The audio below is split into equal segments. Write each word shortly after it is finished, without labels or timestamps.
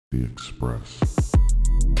The Express.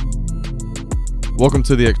 Welcome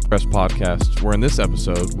to the Express Podcast, where in this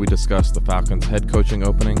episode we discuss the Falcons' head coaching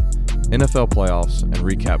opening, NFL playoffs, and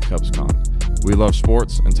recap CubsCon. We love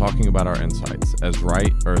sports and talking about our insights, as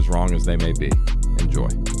right or as wrong as they may be. Enjoy.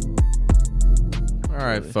 All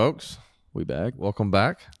right, folks. We back. Welcome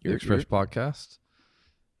back. The Express Podcast.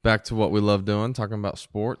 Back to what we love doing, talking about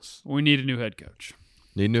sports. We need a new head coach.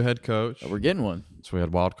 Need a new head coach. We're getting one. So we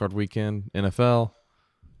had Wild Card Weekend, NFL.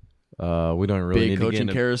 We don't really Big need coaching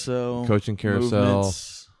to get carousel. Coaching carousel.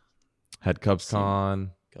 Movements. Had CubsCon.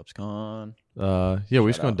 CubsCon. We're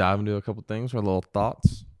just going to dive into a couple things, our little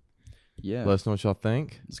thoughts. Yeah. Let us know what y'all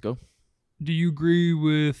think. Let's go. Do you agree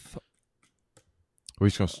with? We're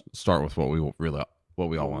just going to start with what we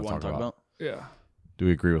all want to talk about. Yeah. Do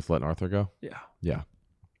we agree with letting Arthur go? Yeah. Yeah.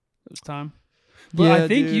 It was time. But Yeah, I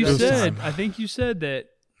think dude, you it was said. time. I think you said that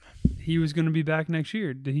he was going to be back next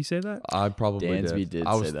year. Did he say that? I probably Dansby did. did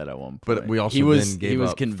say that at one point. But we also then gave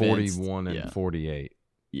up 41 and 48.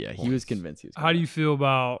 Yeah, he was convinced he was. How do you feel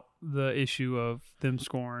about the issue of them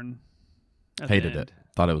scoring? At Hated the end? it.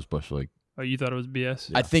 Thought it was Bush League. Oh, you thought it was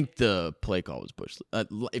BS? I think the play call was Bush.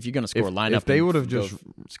 If you're gonna score, line up. If they and would have go just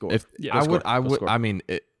score. Yeah, I would. score. I mean,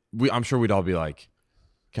 I'm sure we'd all be like,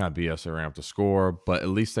 kind of BS. They ran up the score, but at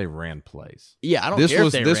least they ran plays. Yeah, I don't care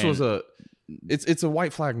if they ran. was a. It's a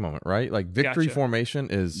white flag moment, right? Like victory Gotcha. formation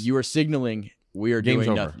is You are signaling we are game's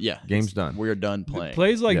doing over. nothing. Yeah, Game's done. We are done playing.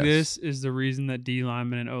 Plays like Yes. this is the reason that D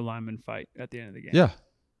linemen and O linemen fight at the end of the game. Yeah.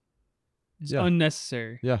 It's Yeah.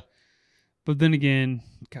 unnecessary. Yeah. But then again,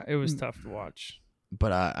 God, it was tough to watch.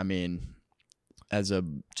 But I mean, as a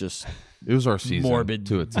just It was our season morbid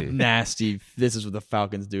to a T. nasty. This is what the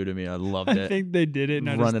Falcons do to me. I loved I it. think they did it, and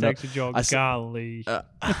I just Running up. texted y'all, I saw- golly.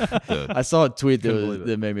 I saw a tweet Couldn't believe it.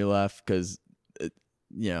 that made me laugh because,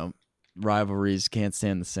 rivalries, can't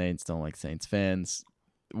stand the Saints, don't like Saints fans.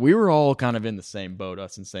 We were all kind of in the same boat,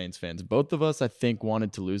 us and Saints fans. Both of us, I think,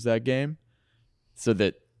 wanted to lose that game so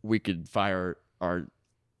that we could fire our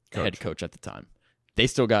head coach at the time. They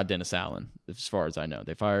still got Dennis Allen, as far as I know.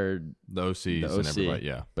 They fired The OCs the and OC. everybody.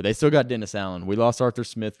 Yeah. but they still got Dennis Allen. We lost Arthur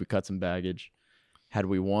Smith. We cut some baggage. Had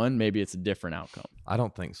we won, maybe it's a different outcome. I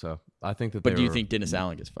don't think so. I think that. But do you think Dennis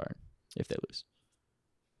Allen gets fired if they lose?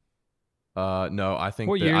 No, I think.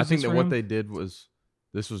 What year I is think this that for what him? they did was.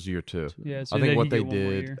 This was year 2. Yeah, so I think then what he they get one more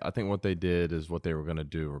did. year. I think what they did is what they were going to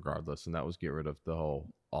do regardless, and that was get rid of the whole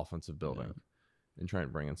offensive building and try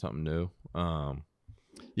and bring in something new.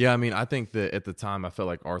 Yeah, I mean, I think that at the time, I felt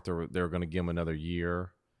like Arthur, they were going to give him another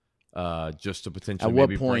year, just to potentially. At what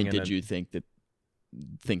maybe point bring in did you think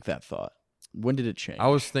that thought? When did it change? I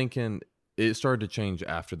was thinking it started to change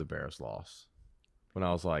after the Bears loss, when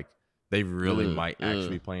I was like, they really might actually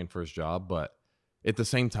be playing for his job. But at the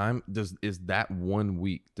same time, is that 1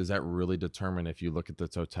 week? Does that really determine if you look at the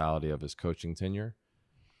totality of his coaching tenure?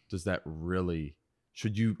 Does that really?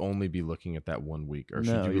 Should you only be looking at that 1 week, or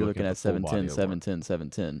should No, you be you're looking looking at at the full 7-10, body of work? 7-10,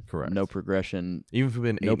 7-10. Correct. No progression. Even if it's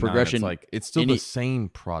been 8-9, No progression, it's like it's still the same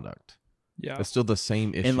product. Yeah. It's still the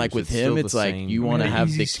same issue. And like with him, it's like you want to have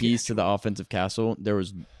the keys to the offensive castle.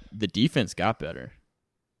 The defense got better.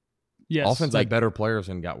 Yes. offense had better players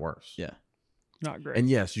and got worse. Yeah. Not great. And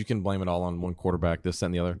yes, you can blame it all on one quarterback, this, that,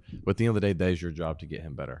 and the other. But at the end of the day, that is your job to get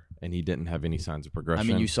him better. And he didn't have any signs of progression.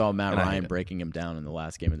 I mean, you saw Matt and I hate Ryan it. breaking him down in the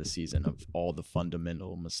last game of the season of all the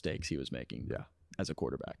fundamental mistakes he was making Yeah. as a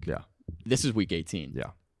quarterback. Yeah. This is week 18.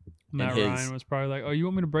 Yeah. Matt his- Ryan was probably like, "Oh, you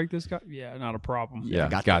want me to break this guy? Yeah, not a problem." Yeah, I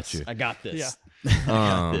got got this. you. I got this. Yeah. I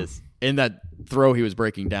got this. And that throw he was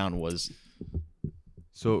breaking down was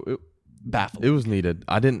So baffling. it was needed.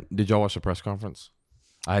 Did y'all watch the press conference?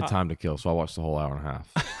 I had time to kill, so I watched the whole hour and a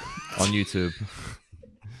half on YouTube.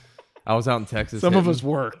 I was out in Texas. Some of hitting- us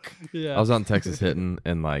work. Yeah. I was out in Texas hitting,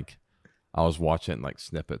 and like I was watching like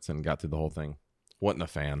snippets and got through the whole thing. Wasn't a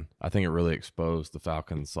fan. I think it really exposed the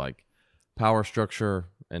Falcons' like power structure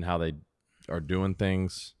and how they are doing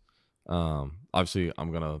things. Obviously,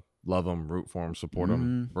 I'm gonna love them, root for them, support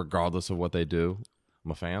them, regardless of what they do.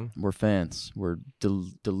 I'm a fan. We're fans. We're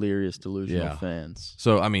delirious, delusional Yeah. fans.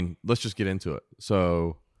 So, I mean, let's just get into it.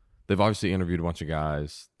 So, they've obviously interviewed a bunch of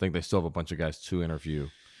guys. I think they still have a bunch of guys to interview.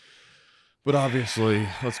 But obviously,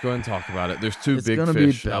 let's go ahead and talk about it. There's two It's big gonna be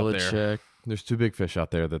fish out there. Belichick. There's two big fish out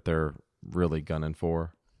there that they're really gunning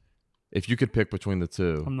for. If you could pick between the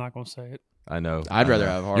two, I'm not gonna say it. I know. I'd I rather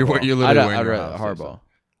know. have Harbaugh. You're literally wearing I'd your rather house, Harbaugh.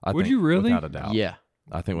 I Would think, you really? Without a doubt. Yeah.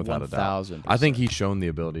 I think without a doubt. 1000%. I think he's shown the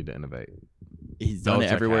ability to innovate. He's done it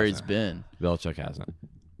Belichick everywhere he's hasn't. been. Belichick hasn't.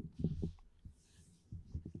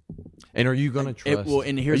 And are you going to trust?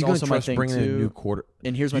 And here's are you gonna also my trust thing bringing in a too. new quarter?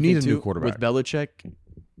 And here's You my need thing a new too. quarterback. With Belichick,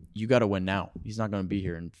 you got to win now. He's not going to be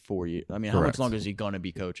here in 4 years. I mean, how much longer is he going to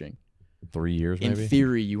be coaching? 3 years, maybe? In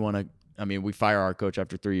theory, you want to – I mean, we fire our coach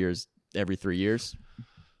after 3 years, every 3 years.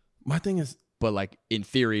 My thing is – but, like, in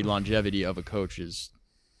theory, longevity of a coach is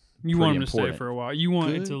you want him to important. stay for a while. You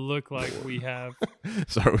want it to look like we have –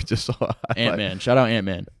 Sorry, we just saw – Ant-Man. Shout out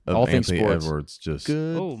Ant-Man. All things Anthony sports. Edwards just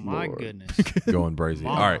Good oh, my Lord. goodness. going crazy.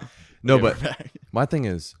 Wow. All right. No, Yeah, but we're back. my thing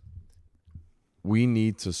is we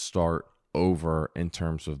need to start over in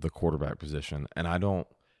terms of the quarterback position. And I don't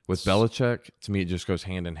 – with Belichick, to me, it just goes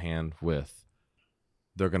hand in hand with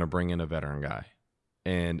they're going to bring in a veteran guy.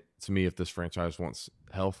 And to me, if this franchise wants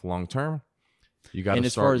health long term, you got to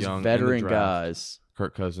start young. And as far as veteran in the draft. guys –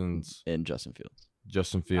 Kirk Cousins, and Justin Fields.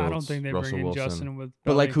 Fields, I don't think they Russell bring in Wilson. Justin with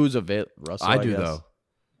But, like, Belly. who's available? Russell, I do, guess. though,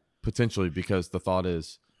 potentially, because the thought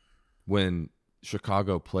is when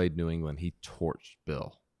Chicago played New England, he torched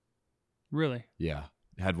Bill. Really? Yeah.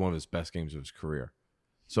 Had one of his best games of his career.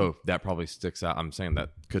 So that probably sticks out. I'm saying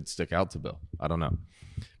that could stick out to Bill. I don't know.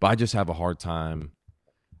 But I just have a hard time.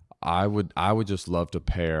 I would just love to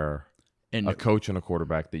pair And a coach and a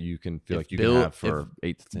quarterback that you can feel if like you Bill- can have for if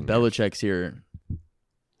 8 to 10 years. Belichick's here.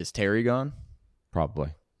 Is Terry gone? Probably.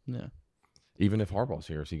 Yeah. Even if Harbaugh's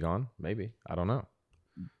here, is he gone? Maybe. I don't know.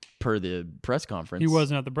 Per the press conference. He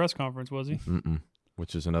wasn't at the press conference, was he? Mm-mm.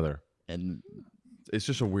 Which is another. And It's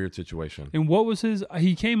just a weird situation. And what was his?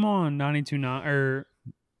 He came on 92.9, or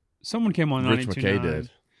someone came on 92.9. Rich McKay did.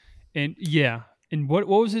 And yeah. And what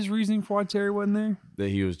was his reasoning for why Terry wasn't there? That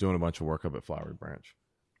he was doing a bunch of work up at Flowery Branch.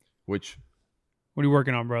 Which, What are you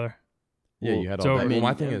working on, brother? yeah, Well, you had all so, that. I mean,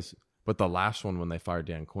 well, my thing is, but the last one when they fired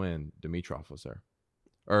Dan Quinn, Dimitroff was there.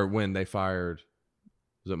 Or when they fired,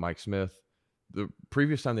 was it Mike Smith? The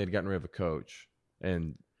previous time they had gotten rid of a coach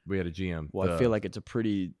and we had a GM. well, I feel like it's a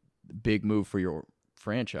pretty big move for your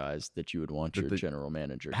franchise that you would want your general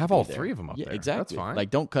manager to have be all there. three of them up Yeah, there. exactly. That's fine. Like,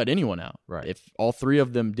 don't cut anyone out. Right. If all three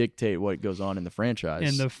of them dictate what goes on in the franchise.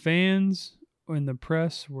 And the fans and the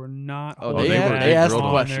press were not. Oh, they they, were- they they asked the grilled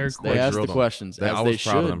them. questions. They They asked the grilled them. questions I as was they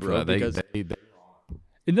proud of should, them for bro. that. Because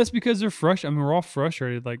And that's because they're frustrated. I mean, we're all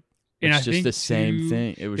frustrated. Like, and it's I just think the same too,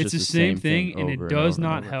 thing. It was it's just the same thing, and over it does over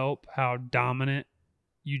and not over. help how dominant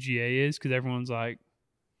UGA is because everyone's like,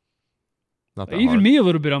 not that even hard. me a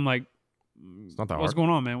little bit. I'm like, It's not that what's hard. going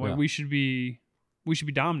on, man? Yeah. We should be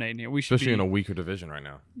dominating here. We should Especially be, in a weaker division right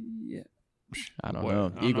now. yeah. I don't Boy, know. I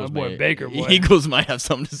don't know. Eagles, Boy, may, Baker, boy. Eagles might have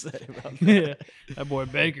something to say about that. Yeah, that boy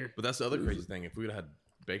Baker. But that's the other crazy thing. If we would have had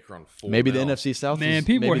Baker on full Maybe the bill- NFC South. Man, was,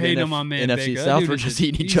 people maybe were the hating on my man NFC Baker. That South dude were is just a-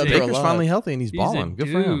 eating each he's a- other Baker's alive. finally healthy and he's He's balling. a Good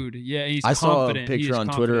for him. dude. Yeah, he's I saw confident. a He picture is on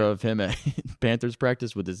Twitter confident. of him at Panthers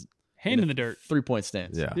practice with his hand in the dirt. 3-point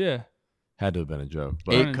stance. Yeah. Yeah. Had to have been a joke.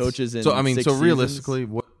 But 8 coaches in so I mean, 6 so seasons. realistically,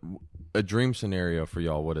 what a dream scenario for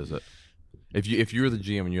y'all? What is it? If you're the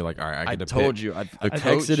GM and you're like, all right, I I get to told pick you. I the coach,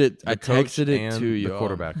 texted it. I the coach texted it and to you. the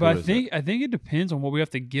quarterback. But Who is I think it depends on what we have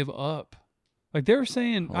to give up. Like they were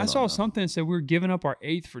saying, Hold I on saw now. something that said we were giving up our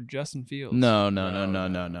 8th for Justin Fields. No. And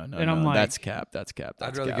I'm like- that's cap. That's cap. I'd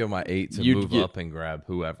That's rather cap. give my 8 to You'd move get- up and grab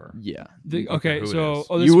whoever. Yeah. Okay, who it so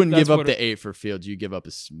is. You wouldn't that's give up what the 8 for Fields. You give up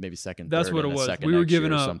maybe second. That's third, what it and a was. second We were next year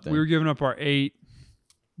giving or up. something. We were giving up our 8,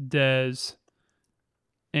 Dez,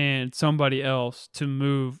 and somebody else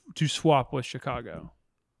to swap with Chicago.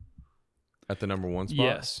 At the number 1 spot?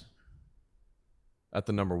 Yes. At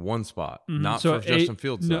the number 1 spot. Mhm. Not So for Justin 8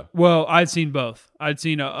 Fields, no, though. well, I'd seen both. I'd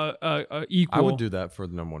seen a equal. I would do that for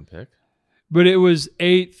the number 1 pick. But it was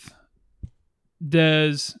 8th,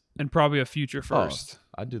 Dez, and probably a future first.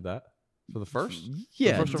 I'd do that. For the first?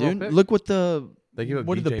 Yeah, first overall dude. pick? Look what the They give up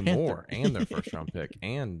what did the DJ Panther- Moore and their first round pick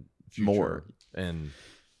and future. Moore. And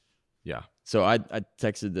yeah. So I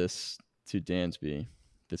texted this to Dansby.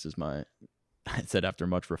 This is my. I said after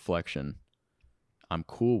much reflection, I'm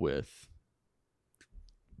cool with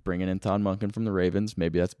bringing in Todd Monken from the Ravens.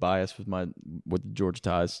 Maybe that's biased with the Georgia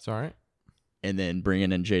ties, It's all right. and then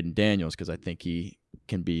bringing in Jaden Daniels because I think he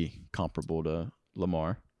can be comparable to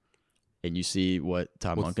Lamar. And you see what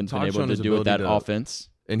Todd Well, Monken's been Todd's able shown to his do with that ability to- offense.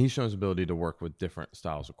 And he's shown his ability to work with different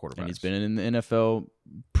styles of quarterbacks. And he's been in the NFL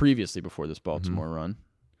previously before this Baltimore Mm-hmm. run.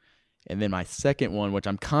 And then my second one, which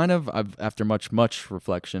I've after much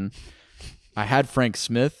reflection, I had Frank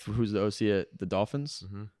Smith, who's the OC at the Dolphins.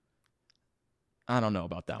 Mhm. I don't know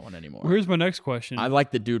about that one anymore. Well, here's my next question. I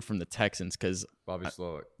like the dude from the Texans because Bobby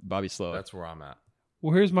Slowick. Bobby Slowick That's where I'm at.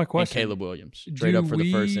 Well, here's my and question. Caleb Williams. Trade Do up for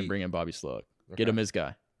the first we- and bring in Bobby Slowick. Okay. Get him his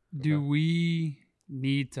guy. Do we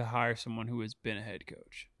need to hire someone who has been a head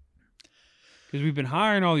coach? Because we've been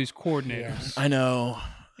hiring all these coordinators, I know.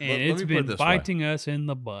 and Let it's me put it been this way. biting us in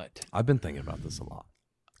the butt. I've been thinking about this a lot.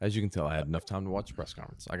 As you can tell, I had enough time to watch the press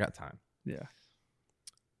conference. I got time. Yeah.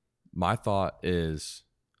 My thought is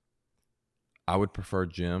I would prefer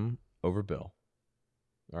Jim over Bill.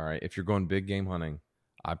 All right. If you're going big game hunting,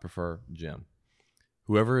 I prefer Jim.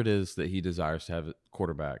 Whoever it is that he desires to have at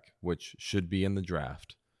quarterback, which should be in the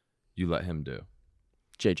draft, you let him do.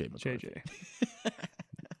 JJ McCarthy.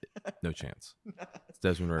 No chance. It's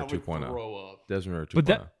Desmond Ridder 2.0. Throw up. Desmond Ridder 2.0. But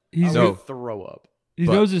that I would throw up. he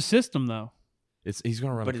But- knows his system though. He's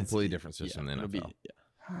going to run But a it's- completely different system Yeah, than it'll NFL.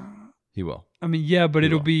 be- He will. I mean, yeah, but He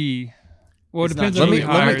it'll will. be. Well, it It's depends not on Let who me he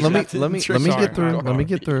let me hires. let me That's let me it. let me Sorry. get through. Let me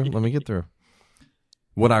get through. Let me get through.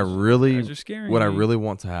 What I You really guys are scaring what I me. really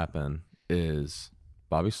want to happen is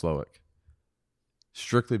Bobby Slowick.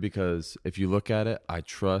 Strictly because if you look at it, I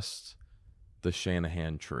trust the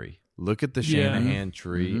Shanahan tree. Look at the Yeah. Shanahan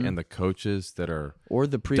tree Mhm. and the coaches that are Or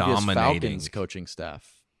the previous dominating. Falcons coaching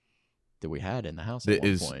staff that we had in the house at that one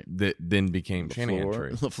is point. that then became Shanahan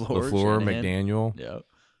tree. LaFleur, LaFleur, Shanahan. McDaniel, Yep.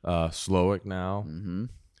 Slowick now. Mm-hmm.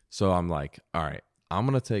 So I'm like, all right, I'm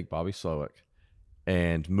gonna take Bobby Slowick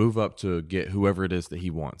and move up to get whoever it is that he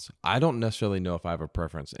wants. I don't necessarily know if I have a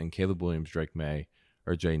preference in Caleb Williams, Drake May,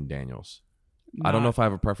 or Jaden Daniels. I don't know if I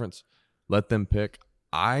have a preference. Let them pick.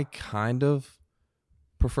 I kind of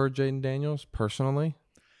prefer Jaden Daniels personally.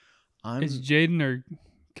 It's Jaden or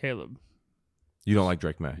Caleb. You don't like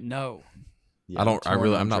Drake May. No. I don't.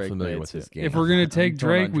 I'm not familiar with his game. If we're gonna take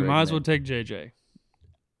torn on Drake, we Drake, might as well man. take JJ.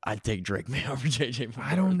 I'd take Drake May over JJ.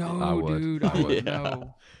 I don't know, I would. dude. I I would. don't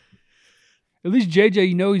know. At least JJ,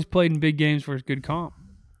 you know he's played in big games for his good comp.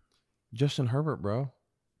 Justin Herbert, bro,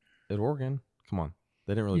 at Oregon. Come on,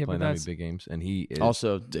 they didn't really Yeah, play but that many that's- big games, and he is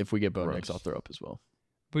Also, if we get Bo Gross. Nix, I'll throw up as well.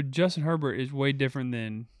 But Justin Herbert is way different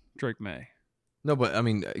than Drake May. No, but I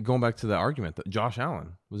mean, going back to the argument that Josh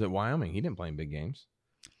Allen was at Wyoming, he didn't play in big games,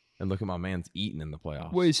 and look at my man's eating in the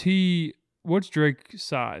playoffs. What's Drake's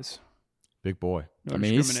size? Big boy, No I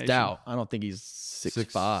mean, he's discrimination. stout. I don't think he's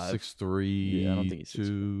 6'5". 6'3". Yeah, I don't think he's 6'5".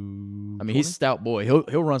 2. I mean, he's a stout boy.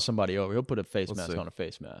 He'll run somebody over. He'll put a face Let's mask see. on a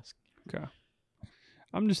face mask. Okay.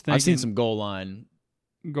 I'm just thinking. I've seen some goal line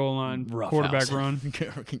rough quarterback house. run.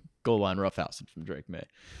 goal line rough house from Drake May.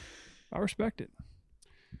 I respect it.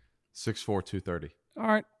 6'4", 230. All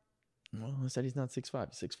right. Well, I said he's not 6'5",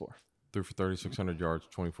 he's 6'4". Threw for 3,600 yards,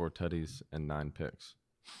 24 tutties, and 9 picks.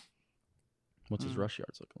 What's his rush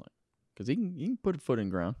yards looking like? Because he can put a foot in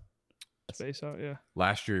ground. Space out, yeah.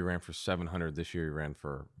 Last year he ran for 700. This year he ran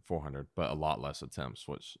for 400, but a lot less attempts,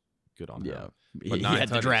 which good on Yeah, him. he But 9 had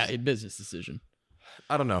the tutties. draft business decision.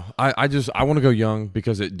 I don't know. I want to go young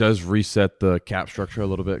because it does reset the cap structure a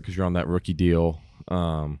little bit because you're on that rookie deal.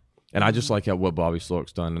 And I just like what Bobby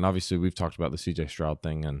Slowick's done. And obviously we've talked about the CJ Stroud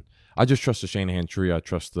thing, and I just trust the Shanahan tree. I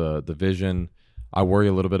trust the vision. I worry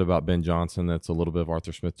a little bit about Ben Johnson. That's a little bit of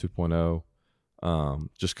Arthur Smith 2.0.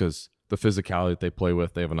 Just because the physicality that they play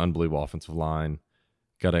with, they have an unbelievable offensive line,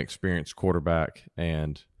 got an experienced quarterback,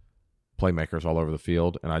 and playmakers all over the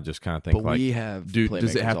field. And I just kind of think But we have dude,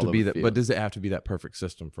 does it playmakers have all to over be the that? field. But does it have to be that perfect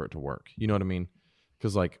system for it to work? You know what I mean?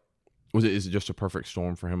 Because is it just a perfect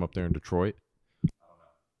storm for him up there in Detroit?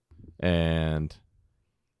 And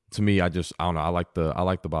to me, I don't know. I like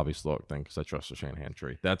the Bobby Slowick thing because I trust the Shanahan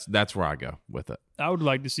tree. That's where I go with it. I would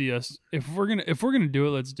like to see us if we're gonna do it,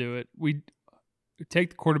 let's do it. We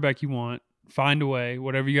take the quarterback you want, find a way,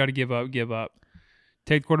 whatever you got to give up.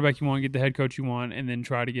 Take the quarterback you want, get the head coach you want, and then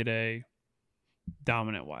try to get a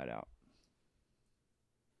dominant wideout.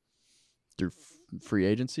 Through free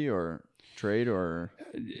agency or trade or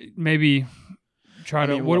Maybe try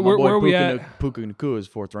to. my Where boy are we at? Puka Nacua is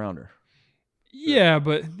 4th rounder, Yeah,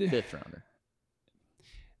 but 5th rounder.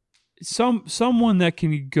 someone that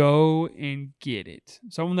can go and get it.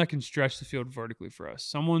 Someone that can stretch the field vertically for us.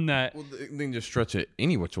 Someone that Well, they can just stretch it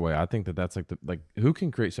any which way. I think that's like who can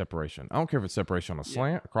create separation. I don't care if it's separation on a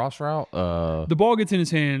slant, a cross route. the ball gets in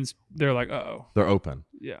his hands. They're like, uh-oh. They're open.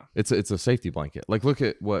 Yeah. It's a safety blanket. Like, look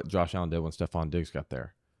at what Josh Allen did when Stephon Diggs got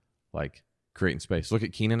there. Like, creating space. Look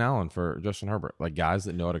at Keenan Allen for Justin Herbert. Like, guys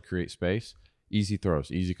that know how to create space, easy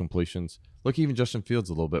throws, easy completions. Look, even Justin Fields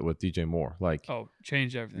a little bit with DJ Moore. Like, Oh,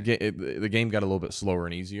 changed everything. the game got a little bit slower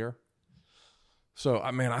and easier. So,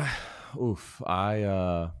 I mean, I would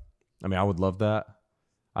love that.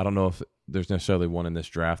 I don't know if there's necessarily one in this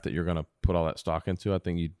draft that you're going to put all that stock into. I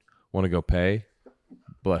think you'd want to go pay.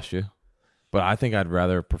 Bless you. But I think I'd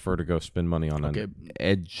rather prefer to go spend money on an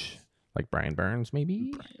edge, like Brian Burns,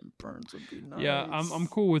 maybe. Brian Burns would be nice. Yeah, I'm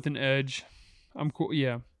cool with an edge. I'm cool.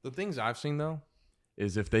 Yeah. The things I've seen, though,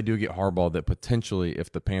 is if they do get Harbaugh, that potentially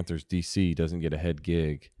if the Panthers DC doesn't get a head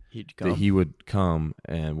gig, He'd come. that he would come,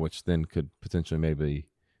 and which then could potentially maybe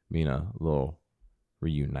mean a little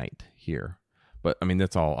reunite here. But, I mean,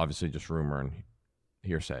 that's all obviously just rumor and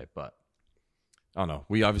hearsay. But I don't know.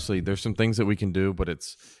 We obviously there's some things that we can do, but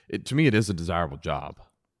to me it is a desirable job.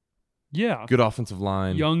 Yeah. Good offensive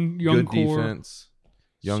line, young good core. defense,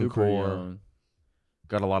 young Super core, young.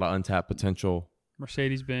 got a lot of untapped potential.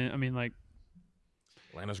 Mercedes-Benz. I mean, like,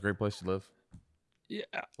 Atlanta's a great place to live. yeah,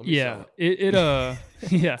 Let me yeah. sell It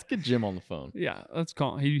yeah, Let's get Jim on the phone. yeah. Let's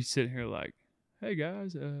call him. He's sitting here like, hey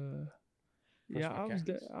guys, yeah, my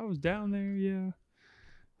khakis? I was down there. Yeah.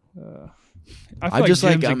 I I feel like just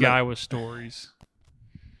like- Jim's a I'm a- guy with stories.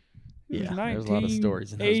 It was Yeah, there's a lot of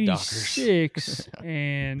stories in those Dockers. 1986,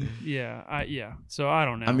 and yeah. So I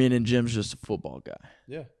don't know. I mean, and Jim's just a football guy.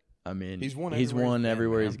 Yeah. I mean, He's won He's everywhere won he's been,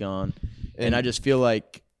 everywhere man. he's gone, and I just feel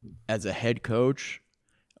like as a head coach,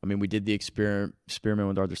 I mean, we did the experiment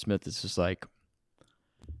with Arthur Smith. It's just like,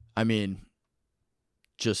 I mean,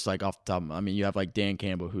 just like off the top, I mean, you have like Dan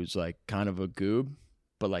Campbell, who's like kind of a goob,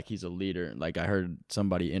 but like he's a leader. Like I heard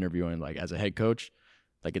somebody interviewing, like as a head coach,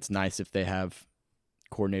 like it's nice if they have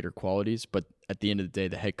coordinator qualities, but at the end of the day,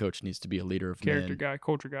 the head coach needs to be a leader of character men, guy,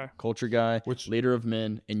 culture guy. culture guy, leader of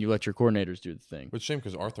men, and you let your coordinators do the thing. Which shame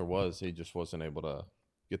because Arthur he just wasn't able to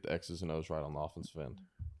get the X's and O's right on the offensive end,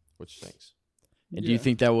 which stinks. And do you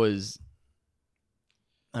think that was,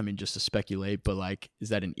 I mean, just to speculate, but like, is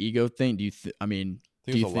that an ego thing? Do you, I mean,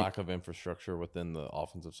 I think there's a lack of infrastructure within the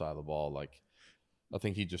offensive side of the ball. Like, I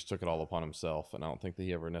think he just took it all upon himself, and I don't think that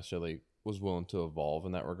he ever necessarily was willing to evolve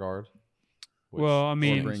in that regard. Well, I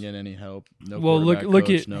mean, or bring in any help? No well, look quarterback at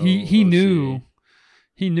coach, he no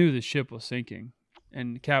he OC. knew the ship was sinking,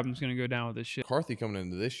 and the captain's going to go down with this ship. McCarthy coming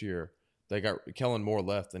into this year, they got Kellen Moore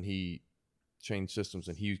left, and he changed systems,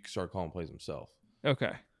 and he started calling plays himself.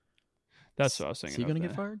 Okay, that's what I was Is thinking. he going to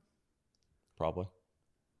get fired? Probably.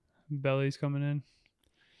 Belly's coming in.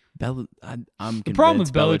 I'm The problem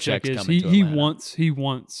with convinced Belichick Belichick's is coming to he Atlanta.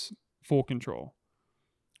 wants full control.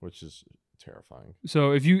 Which is terrifying.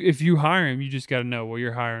 So if you hire him, you just got to know, well,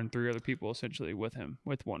 you're hiring 3 other people essentially with him,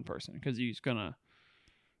 with one person, because he's gonna.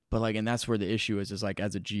 But like, and that's where the issue is like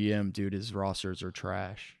as a GM, dude, his rosters are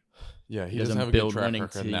trash. Yeah, he doesn't doesn't have a build good track winning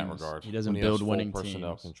record in that teams. regard. He doesn't when has build full winning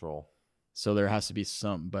personnel teams. control. So there has to be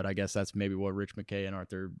something, but I guess that's maybe what Rich McKay and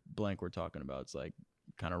Arthur Blank were talking about. It's like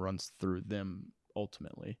kind of runs through them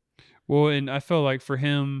ultimately. Well, and I felt like for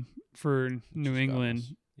him, for New England,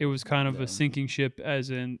 Travis. it was kind of Yeah. a sinking ship, as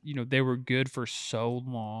in, they were good for so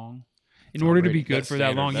long. In Tom order to be Brady. good for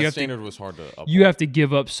that long, that you have standard was hard to uphold. you have to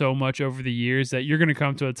give up so much over the years that you're going to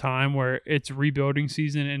come to a time where it's rebuilding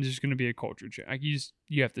season and it's just going to be a culture change. Like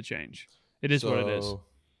you have to change. It is what it is. So,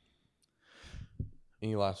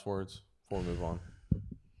 any last words before we move on?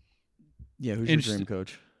 Yeah, who's your dream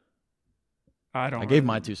coach? I don't. I gave really-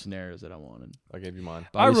 my 2 scenarios that I wanted. I gave you mine.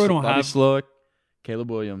 I really don't Bobby have- Slowick, Caleb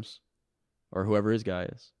Williams, or whoever his guy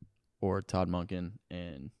is, or Todd Monken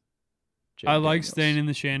and. I like staying in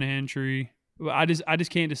the Shanahan tree. But I just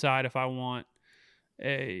can't decide if I want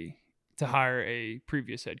to hire a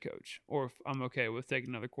previous head coach or if I'm okay with taking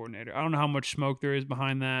another coordinator. I don't know how much smoke there is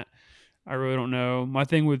behind that. I really don't know. My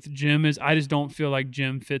thing with Jim is I just don't feel like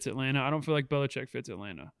Jim fits Atlanta. I don't feel like Belichick fits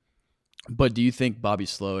Atlanta. But do you think Bobby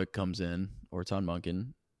Slowick comes in or Todd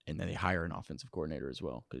Monken and then they hire an offensive coordinator as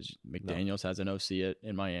well? Because McDaniels has an OC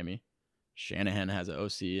in Miami. Shanahan has an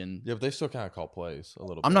OC, and Yeah, but they still kind of call plays a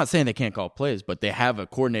little bit. I'm not saying they can't call plays, but they have a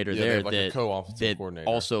coordinator Yeah, they there have like a that, co-offensive coordinator.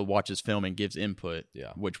 also watches film and gives input,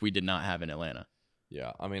 Yeah. which we did not have in Atlanta.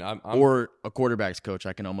 Yeah, I mean, I'm Or a quarterback's coach.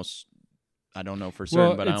 I don't know for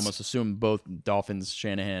certain, but I it's- almost assume both Dolphins,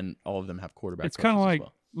 Shanahan, all of them have quarterback It's coaches kind of as like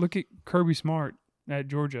well. look at Kirby Smart at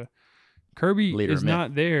Georgia. Kirby Leader is of men.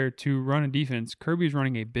 not there to run a defense. Kirby is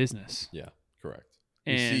running a business. yeah, correct.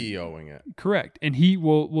 He's And CEOing it. correct. And he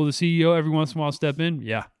will the CEO every once in a while step in?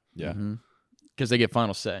 Yeah. Yeah, Because they get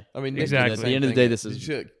final say. I mean, Nick Exactly. did At the same end of the thing. day, this Did is-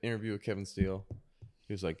 you see that interview with Kevin Steele?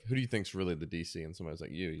 He was like, "Who do you think's really the DC?" And somebody's like,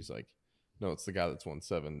 "You." He's like, "No, it's the guy that's won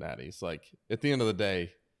 7 natties." Like at the end of the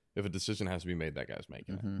day, if a decision has to be made, that guy's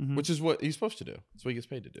making it, Mhm. which is what he's supposed to do. That's what he gets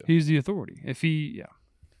paid to do. He's the authority. If he All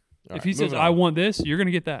if right, he says moving I on. want this, you're going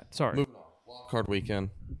to get that. Sorry. Moving on. Wild card weekend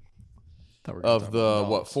Thought we were gonna of talk the about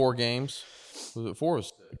what dogs. 4 games? Was it 4 or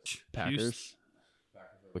 6? Packers?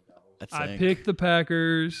 I think. picked the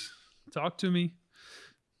Packers. Talk to me.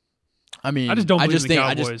 I mean, I just don't believe in the think,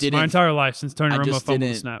 Cowboys. I just didn't, My entire life since Tony I Romo just fumbled the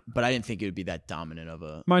didn't, snap. but I didn't think it would be that dominant of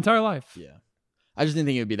a. My entire life. Yeah, I just didn't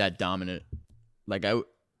think it would be that dominant. Like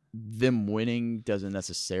them winning doesn't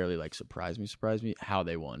necessarily like surprise me. How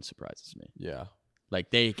they won surprises me. Yeah,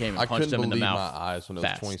 Like they came and I punched couldn't them in believe the my mouth. eyes when it was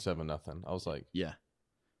fast. 27-0. I was like, Yeah,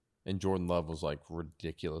 and Jordan Love was like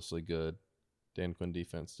ridiculously good. Dan Quinn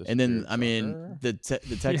defense. and then disappeared. I mean Sucker.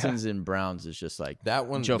 the Texans and Browns is just like that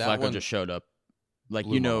one. Joe that Flacco one just showed up. Like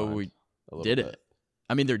blew my mind we a little did bit. it.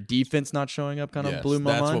 I mean, their defense not showing up kind of blew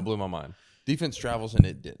my mind. That's what blew my mind. Defense travels and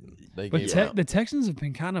it didn't. They But gave up. the Texans have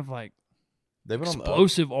been kind of like They've been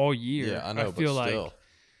explosive all year. Yeah, I know. I feel but like still.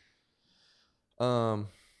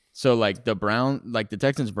 So like the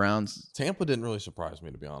Texans Browns. Tampa didn't really surprise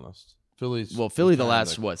me, to be honest. Philly The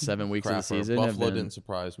last 7 weeks of the season. Buffalo didn't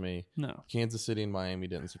surprise me. no. Kansas City and Miami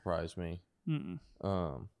didn't surprise me. Mm-mm.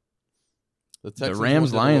 The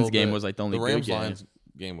Rams-Lions game was like the only good game. The Rams-Lions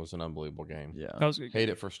game was an unbelievable game. Yeah, That was a good. Hate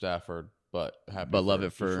it for Stafford, but happy but for love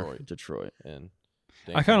it for Detroit. Detroit. And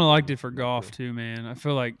I kind of liked it for Goff too, man. I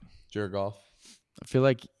feel like Jared Goff. I feel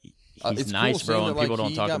like he's It's nice, cool bro, seeing and that, people like, don't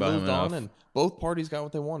he talk got about him moved on enough. And both parties got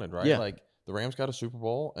what they wanted, right? Yeah. Like the Rams got a Super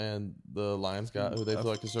Bowl, and the Lions got who they feel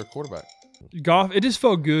like is their quarterback. Goff. It just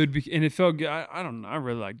felt good, and it felt good. I don't know. I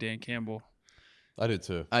really like Dan Campbell. I did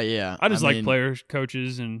too. Yeah, I just like mean, players,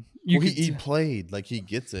 coaches, and He played like he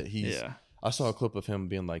gets it. yeah. I saw a clip of him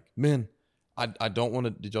being like, "Man, I don't want to."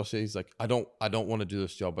 Did y'all say he's like, I don't want to do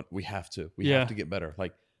this job, but we have to. We have to get better.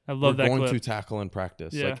 Like I love we're that going clip. to tackle in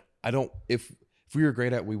practice. Yeah. Like I don't if we were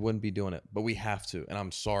great at it, we wouldn't be doing it, but we have to. And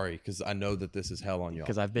I'm sorry because I know that this is hell on y'all.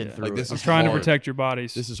 because I've been through. Like, this it. is I'm trying to hard. protect your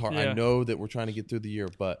bodies. This is hard. Yeah. I know that we're trying to get through the year,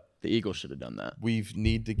 but The Eagles should have done that. we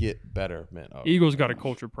need to get better, man. Oh, Eagles got a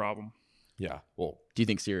culture problem. yeah. Well, Do you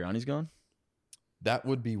think Sirianni's gone? that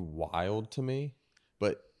would be wild to me,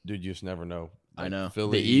 but dude, you just never know. I Like, know.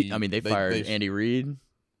 Philly, they fired Andy Reid.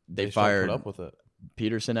 They fired put up with it.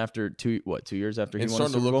 Peterson after 2 years after he It's won the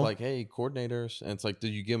starting to Super look Bowl. like, hey, coordinators, and it's like, did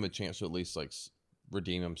you give him a chance to at least like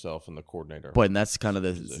redeem himself in the coordinator But that's kind of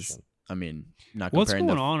the position? I mean, not What's comparing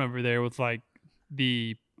going the on over there with like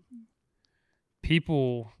the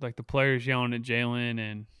people, like the players yelling at Jalen?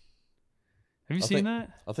 And have you seen that?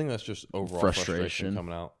 I think that's just overall Frustration. frustration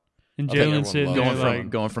coming out. And I think Jalen everyone sitting loves there it. like,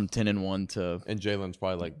 going from 10-1 to And Jalen's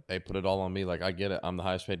probably like, hey, put it all on me. Like, I get it. I'm the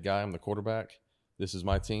highest paid guy. I'm the quarterback. This is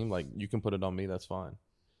my team. Like, you can put it on me. That's fine.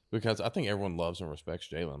 Because I think everyone loves and respects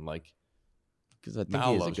Jalen. Like, because I think Mal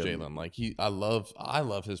he is loves a good Jalen. Like, I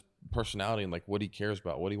love his personality and like what he cares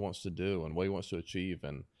about, what he wants to do, and what he wants to achieve,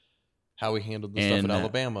 and how he handled the stuff And, at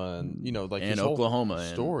Alabama, and like and his whole Oklahoma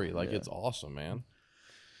and- story. Like, yeah. it's awesome, man.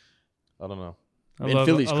 I don't know. And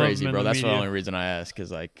Philly's I love crazy, him in bro. the That's the media. only reason I ask.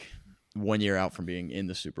 Because like 1 year out from being in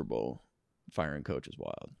the Super Bowl, firing coach is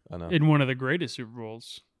wild. I know. in one of the greatest Super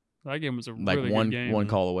Bowls. That game was a Like really one good game. one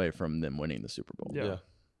call away from them winning the Super Bowl. Yeah.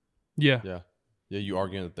 Yeah. Yeah. You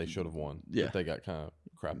arguing that they should have won. Yeah. That they got kind of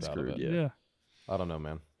crapped out of Screwed, it. yeah. I don't know,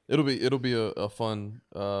 man. It'll be a fun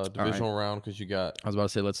divisional round because you got I was about to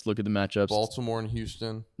say, let's look at the matchups. Baltimore and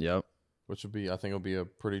Houston, Yep. which would be, I think it'll be a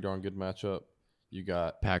pretty darn good matchup. You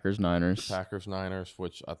got Packers, Niners. Packers, Niners,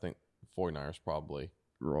 which I think 49ers probably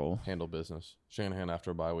Roll. handle business. Shanahan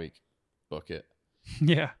after a bye week, book it.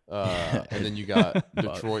 Yeah. And then you got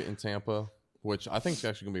Detroit and Tampa, which I think is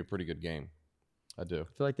actually going to be a pretty good game. I do.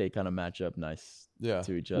 I feel like they kind of match up nice Yeah.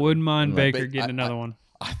 to each other. Wouldn't mind And, like, Baker getting another one.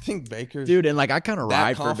 I think Baker's dude, and like I kind of that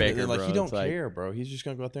ride for confident, Baker, and, like bro. he don't It's like, care, bro. He's just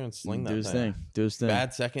going to go out there and sling do that his thing. thing. Do his thing.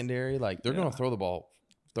 Bad secondary, like they're going Yeah. to throw the ball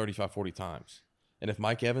 35, 40 times. And if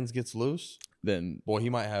Mike Evans gets loose, Then boy, he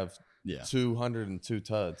might have yeah. 202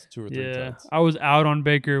 tuds, 2 or 3 Yeah. tuds. I was out on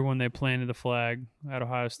Baker when they planted the flag at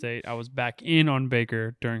Ohio State. I was back in on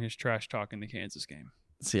Baker during his trash talk in the Kansas game.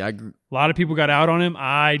 See, A lot of people got out on him.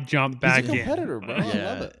 I jumped back He's a competitor, in. bro. I Yeah.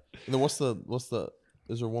 love it. And then what's the?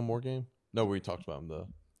 Is there one more game? No, we talked about him. The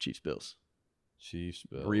Chiefs Bills Chiefs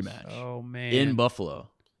Bills rematch Oh man. in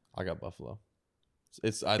Buffalo. I got Buffalo.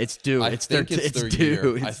 It's due. I It's think their. it's their It's year.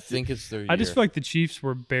 due. I It's think it's their year. I just feel like the Chiefs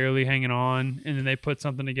were barely hanging on, and then they put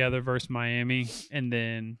something together versus Miami, and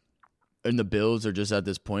then and the Bills are just at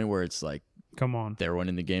this point where it's like come on. they're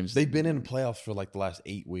winning the games. they've been in the playoffs for like the last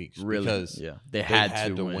 8 weeks. really, because yeah, they they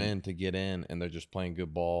had, to win to get in, and they're just playing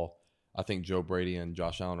good ball. I think Joe Brady and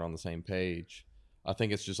Josh Allen are on the same page. I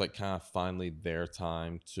think it's just like kind of finally their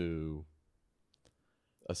time to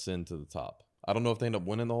ascend to the top. I don't know if they end up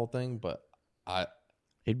winning the whole thing, but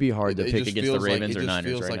It'd be hard to it pick just against the feels like- Ravens it or just Niners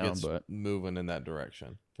feels right like now, it's but moving in that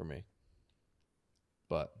direction for me.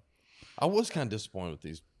 But I was kind of disappointed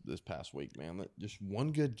with this past week, man. That just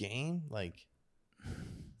one good game, like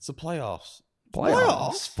it's the playoffs.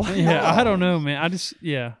 Yeah, I don't know, man.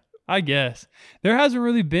 I guess there hasn't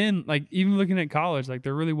really been like even looking at college, like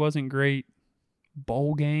there really wasn't great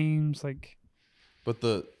bowl games. Like, But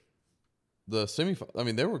the semifinal, I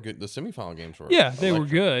mean, they were good. The semifinal games were yeah, they were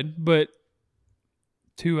electric. good, but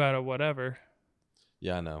 2 out of whatever.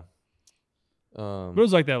 Yeah, I know. But it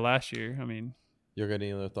was like that last year. I mean, You got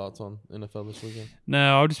any other thoughts on NFL this weekend?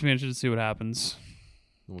 no, I'll just be interested to see what happens.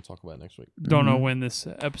 And we'll talk about it next week. Don't know Mhm. when this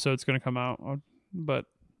episode's going to come out, but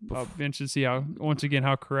I'll be interested to see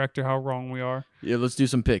how correct or how wrong we are. Yeah, let's do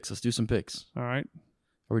some picks. All right.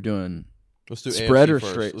 Are we doing Let's do spread AFC or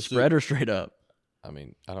first. straight? Let's Spread or straight up? I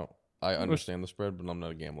mean, I understand the spread, but I'm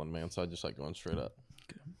not a gambling man, so I just like going straight up.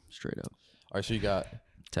 Straight up. All right, so you got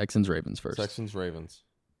Texans, Ravens first. Texans, Ravens.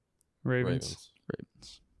 Ravens.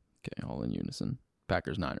 Okay, all in unison.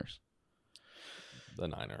 Packers, Niners. The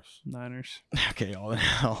Niners. Okay,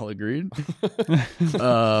 all agreed.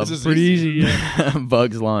 This is Pretty easy. Yeah.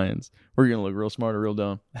 Bugs, Lions. We're gonna look real smart or real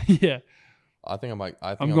dumb. Yeah. I'm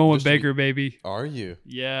going with Baker, baby. Are you?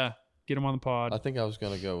 Yeah. Get him on the pod. I think I was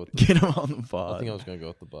gonna go with. Get them on the pod. I think I was gonna go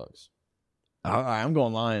with the Bucks. All right, I'm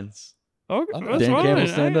going Lions. Okay, Dan that's fine. Campbell,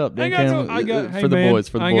 stand up. Dan Campbell, hey, for the man, boys.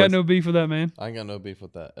 For the I ain't boys. got no beef with that, man. I ain't got no beef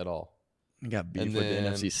with that at all. I got beef And with then- the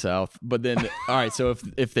NFC South. But then, all right, so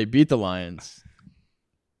if they beat the Lions,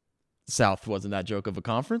 South wasn't that joke of a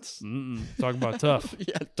conference? Talk about tough.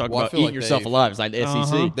 Yeah, talk Well, I about feel eating like yourself they've- alive. It's like the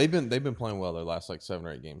SEC. They've been playing well their last like 7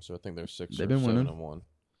 or 8 games, so I think they're 6 They've or been 7 winning. and 1.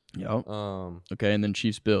 Yep. Um, Okay, and then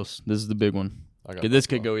Chiefs Bills. This is the big one. I got Okay, this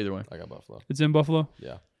could Buffalo. go either way. I got Buffalo. It's in Buffalo.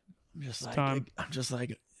 Yeah, I'm just time.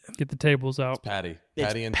 like Get the tables out. Patty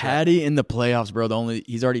it's Patty in the playoffs, bro.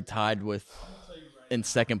 He's already tied with in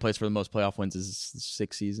second place for the most playoff wins is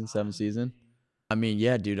 7th season. I mean,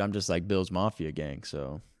 yeah, dude. I'm just like Bills Mafia gang.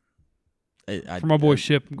 So For my boy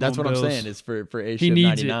Ship. That's what going I'm Bills. saying. It's for A He Ship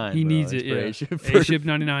needs 99. it. He bro. needs It's it. for Yeah. A-Ship. A Ship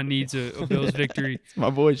 99 needs a Bills victory. My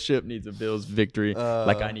boy Ship needs a Bills victory.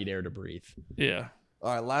 Like I need air to breathe. Yeah.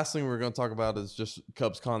 All right, last thing we're going to talk about is just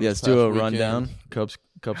Cubs con. Yeah, this let's do past a weekend. rundown. Cubs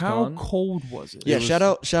How con. cold was it? Yeah,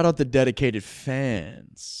 was- shout out the dedicated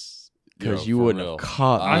fans because Yo, you for wouldn't real. have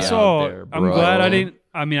caught. I me saw. out there, I'm bro. glad I didn't.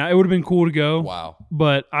 I mean, it would have been cool to go. Wow.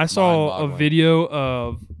 But I saw a Mind-boggling. video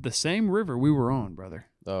of the same river we were on, brother.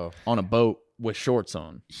 Oh, On a boat with shorts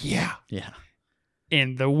on. Yeah. Yeah.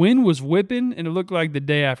 And the wind was whipping, and it looked like the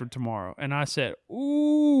day after tomorrow. And I said,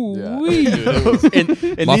 "Ooh, Yeah. wee." Dude, it was-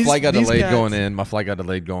 and my these- flight got these delayed guys- going in. My flight got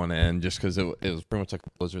delayed going in just because it was pretty much like a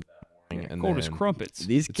blizzard that morning. And Cold as then crumpets.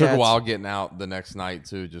 These it took a cats- while getting out the next night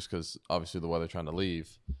too, just because obviously the weather trying to leave.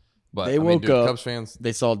 But They I mean, woke dude, up. Cubs fans.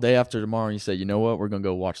 They saw day after tomorrow, and you said, "You know what? We're gonna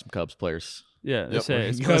go watch some Cubs players. Yeah, they Yep. say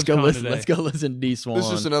it's let's Cubs go con listen. today. Let's go listen to D Swan." This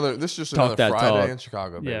is just Talk another that Friday talk. in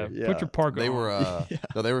Chicago, baby. Yeah, Yeah. put your parka They on. were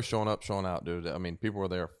no, they were showing out, dude. I mean, people were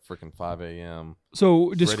there freaking 5 a.m.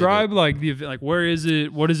 So to- describe like the event. Like, where is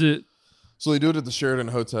it? What is it? So they do it at the Sheraton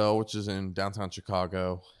Hotel, which is in downtown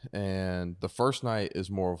Chicago. And the first night is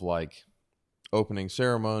more of like opening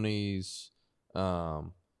ceremonies.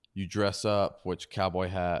 You dress up, which cowboy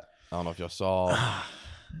hat. I don't know if y'all saw.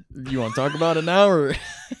 You want to talk about it now, or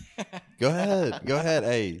Go ahead.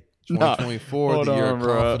 Hey, Nah, 2024, hold the year on, of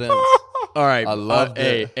bro. confidence. all right? I loved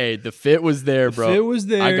it. Hey, the fit was there, bro. If it was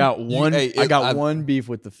there. I got one. hey, I got I- one beef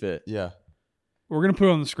with the fit. Yeah. We're gonna put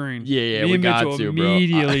it on the screen. Yeah, Me we and got Mitchell to, bro.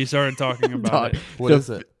 immediately started talking about Dog, it. What the is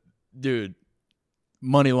it? dude?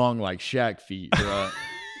 Money long like Shaq feet, bro.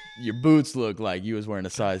 Your boots look like you was wearing a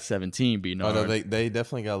size 17, Oh, Bernard. no, they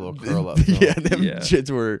definitely got a little curl up. to yeah, them. them Yeah. shits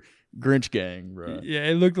were Grinch gang, bro. Yeah,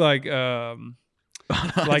 it looked like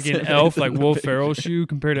like an elf, like Will Ferrell shoe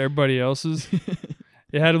compared to everybody else's.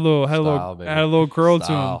 It had a little Style, baby. curl to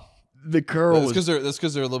Style. The curl That's was,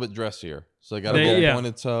 because they're a little bit dressier. So they got a They- little yeah.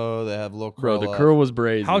 pointed toe. They have a little bro. curl. The up. curl was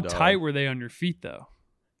brazy. him. How dog. tight were they on your feet though?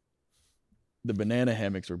 The banana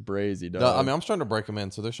hammocks were brazy, dog. No, I mean, I'm starting to break them in,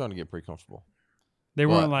 so they're starting to get pretty comfortable. They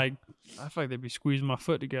What? weren't like. I feel like they'd be squeezing my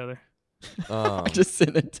foot together. I just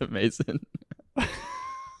sent it to Mason.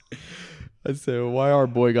 I said, "Why our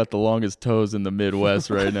boy got the longest toes in the Midwest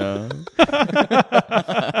right now?"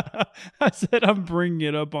 I said I'm bringing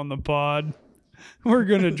it up on the pod. We're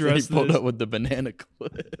gonna address he pulled this. up with the banana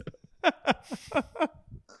clip.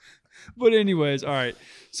 But anyways, all right.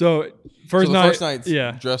 So so the night, first night's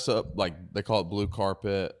yeah. dress up like they call it blue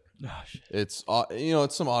carpet. Oh, shit. It's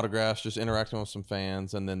it's some autographs, just interacting with some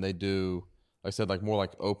fans, and then they do, like I said, like more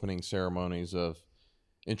like opening ceremonies of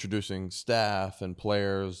introducing staff and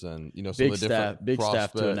players, and some Big of the staff, different big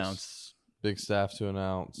staff to prospects. announce. Big staff to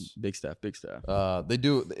announce. Big staff. They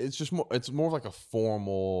do. It's more of like a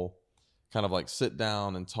formal kind of like sit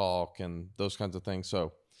down and talk and those kinds of things.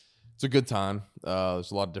 So it's a good time. There's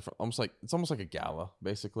a lot of different, it's almost like a gala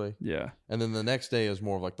basically. Yeah. And then the next day is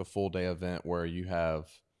more of like the full day event where you have,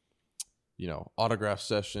 autograph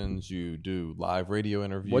sessions. You do live radio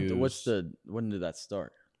interviews. when did that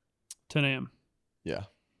start? 10 a.m. Yeah.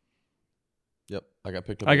 Yep. I got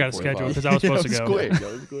picked up. I got a 8:45. schedule because I was supposed to go. Quick. That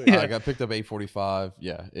was quick. Yeah. I got picked up 8:45.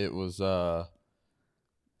 Yeah, it was. Like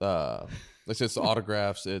I said, it's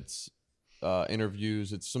autographs. It's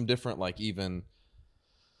interviews. It's some different, like even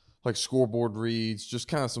like scoreboard reads, just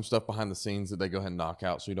kind of some stuff behind the scenes that they go ahead and knock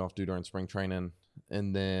out so you don't have to do during spring training.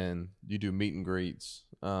 And then you do meet and greets,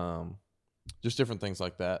 just different things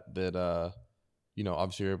like that,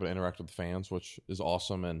 obviously you're able to interact with the fans, which is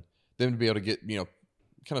awesome. And them to be able to get, kind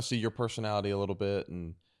of see your personality a little bit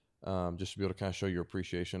and just to be able to kind of show your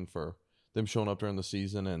appreciation for them showing up during the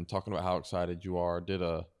season and talking about how excited you are. Did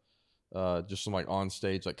just some like on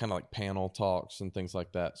stage, like kind of like panel talks and things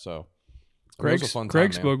like that. So Craig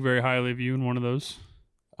time, spoke very highly of you in one of those.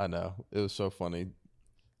 I know, it was so funny.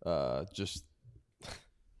 Just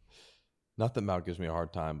not that Mal gives me a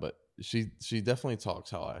hard time, but she definitely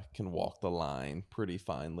talks how I can walk the line pretty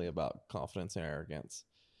finely about confidence and arrogance.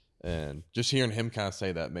 And just hearing him kind of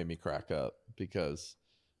say that made me crack up because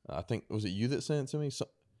I think, was it you that sent it to me?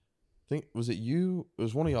 Was it you? It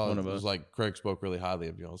was one of y'all. It was like, Craig spoke really highly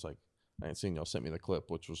of you. I was like, I ain't seen y'all sent me the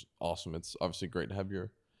clip, which was awesome. It's obviously great to have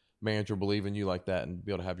your manager believe in you like that and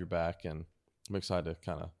be able to have your back. And I'm excited to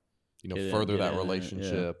kind of, further that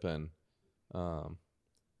relationship. Yeah. And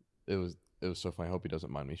it was so funny. I hope he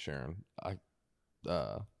doesn't mind me sharing. I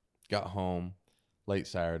got home late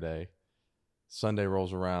Saturday. Sunday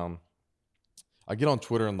rolls around. I get on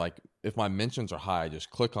Twitter and like, if my mentions are high, I just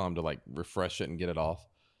click on them to like refresh it and get it off.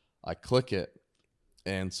 I click it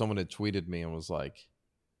and someone had tweeted me and was like,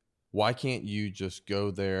 why can't you just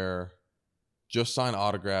go there, just sign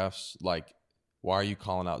autographs? Like, why are you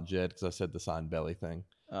calling out Jed? Because I said the sign belly thing.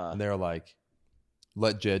 And they're like,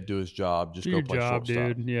 let Jed do his job. Just go play shortstop.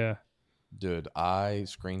 Dude. Yeah. Dude, I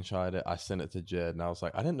screenshot it. I sent it to Jed, and I was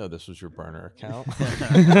like, I didn't know this was your burner account.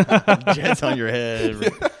 Jed's on your head.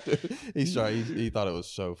 Yeah, he thought it was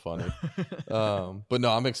so funny. But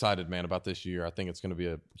no, I'm excited, man, about this year. I think it's going to be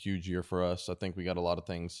a huge year for us. I think we got a lot of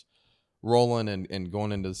things rolling and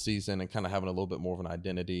going into the season and kind of having a little bit more of an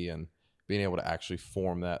identity and being able to actually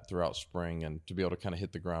form that throughout spring and to be able to kind of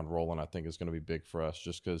hit the ground rolling, I think is going to be big for us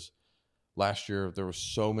just because last year there were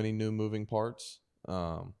so many new moving parts.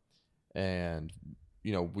 And,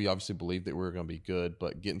 we obviously believed that we were going to be good,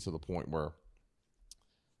 but getting to the point where,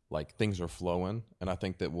 like, things are flowing, and I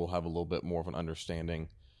think that we'll have a little bit more of an understanding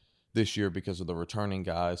this year because of the returning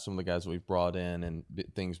guys, some of the guys that we've brought in, and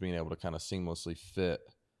things being able to kind of seamlessly fit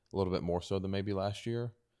a little bit more so than maybe last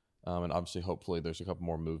year. And obviously, hopefully, there's a couple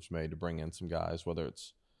more moves made to bring in some guys, whether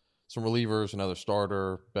it's some relievers, another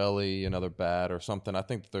starter, belly, another bat, or something. I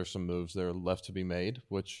think that there's some moves that are left to be made,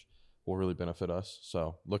 which will really benefit us.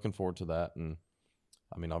 So looking forward to that. And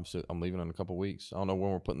I mean, obviously I'm leaving in a couple of weeks. I don't know when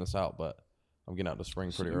we're putting this out, but I'm getting out to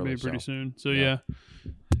spring pretty early. Pretty soon. So yeah.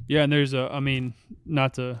 And there's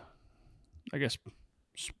not to, I guess,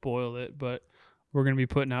 spoil it, but we're going to be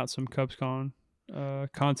putting out some CubsCon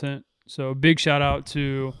content. So big shout out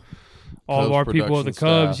to all of our people at the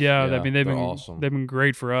Cubs. Staff. Yeah. I mean, they've been awesome. They've been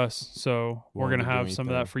great for us. So we're going to have some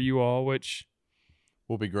of that for you all, which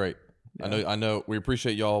will be great. Yeah. I know. We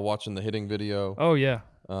appreciate y'all watching the hitting video. Oh yeah.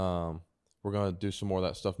 We're gonna do some more of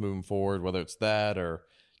that stuff moving forward, whether it's that or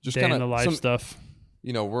just kind of the life stuff.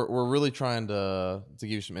 We're really trying to give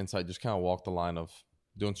you some insight, just kind of walk the line of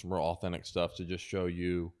doing some real authentic stuff to just show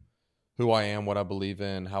you who I am, what I believe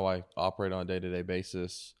in, how I operate on a day-to-day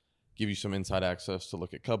basis, give you some inside access to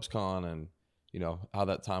look at CubsCon and how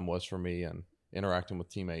that time was for me and interacting with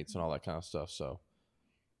teammates and all that kind of stuff. So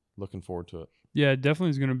looking forward to it. Yeah, it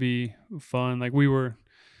definitely is going to be fun. Like we were,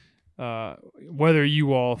 whether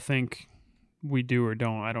you all think we do or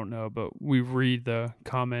don't, I don't know, but we read the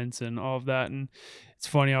comments and all of that. And it's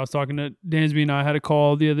funny, I was talking to Dansby and I had a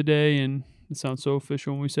call the other day, and it sounds so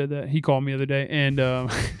official when we said that. He called me the other day and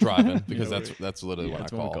driving because that's literally when I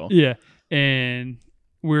call. Yeah. And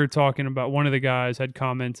we were talking about, one of the guys had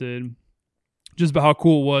commented just about how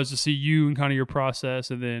cool it was to see you and kind of your process.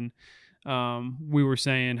 And then we were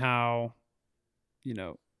saying how,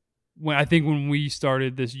 when we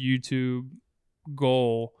started this YouTube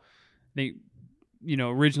goal,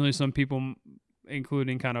 originally some people,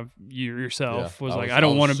 including kind of yourself, was like, I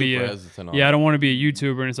don't want to be a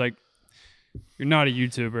YouTuber. And it's like, you're not a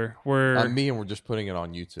YouTuber. We're just putting it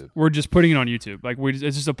on YouTube. We're just putting it on YouTube. Like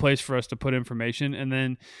it's just a place for us to put information. And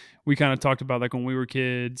then we kind of talked about like when we were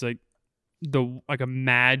kids, like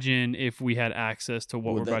imagine if we had access to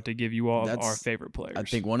what we're about to give you all of our favorite players. I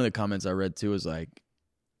think one of the comments I read too is like,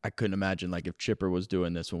 I couldn't imagine like if Chipper was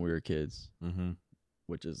doing this when we were kids,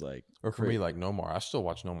 which is like, or for me, like Nomar. I still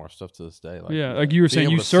watch Nomar stuff to this day. Like, like you were saying,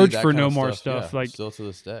 you search for Nomar stuff, like still to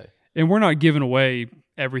this day. And we're not giving away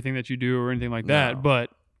everything that you do or anything like that, but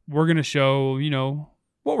we're gonna show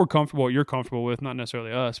what we're comfortable, what you're comfortable with, not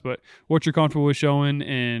necessarily us, but what you're comfortable with showing.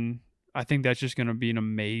 And I think that's just gonna be an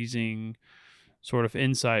amazing sort of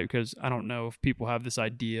insight, because I don't know if people have this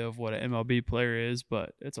idea of what an MLB player is,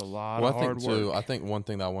 but it's a lot of hard work. I think one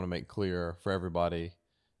thing that I want to make clear for everybody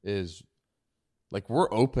is, like,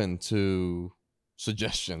 we're open to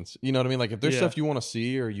suggestions. You know what I mean? Like, if there's stuff you want to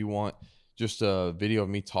see, or you want just a video of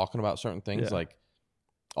me talking about certain things, like,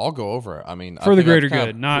 I'll go over it. I mean, for the greater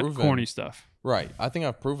good, not corny stuff. Right. I think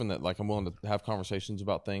I've proven that, like, I'm willing to have conversations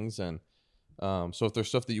about things. And so if there's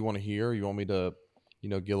stuff that you want to hear, you want me to, you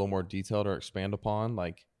know, get a little more detailed or expand upon,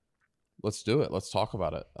 like, let's do it. Let's talk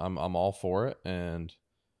about it. I'm all for it. And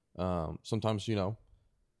sometimes, you know,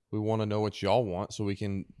 we want to know what y'all want so we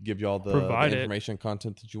can give y'all the information,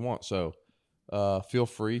 content that you want. So feel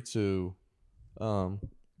free to,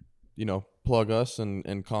 you know, plug us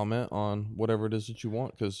and comment on whatever it is that you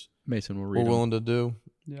want, because Mason will read we're willing to do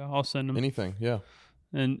I'll send them anything. Yeah.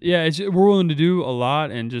 And we're willing to do a lot,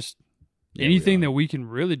 and just anything that we can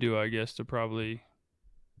really do, I guess, to probably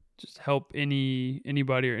just help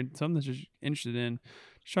anybody or something that's just interested in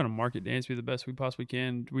just trying to market Dansby the best we possibly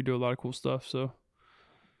can. We do a lot of cool stuff, so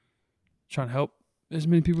trying to help as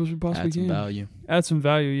many people as we possibly can. Add some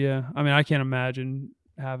value, yeah. I mean, I can't imagine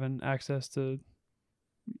having access to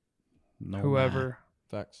whoever.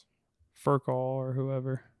 Facts. Furcal or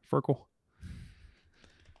whoever. Furcal.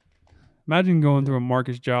 Imagine going through a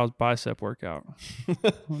Marcus Giles bicep workout.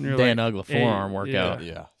 Dan Ugla forearm workout.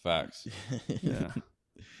 Yeah, facts. Yeah.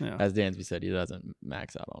 As Dansby said, he doesn't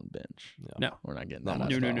max out on bench. No. We're not getting that out.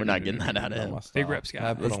 We're not getting that out of him. Big reps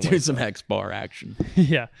guy. Let's do some hex bar action.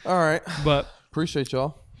 Yeah. All right. But appreciate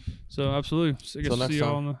y'all. So absolutely. I guess see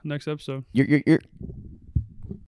y'all on the next episode. You're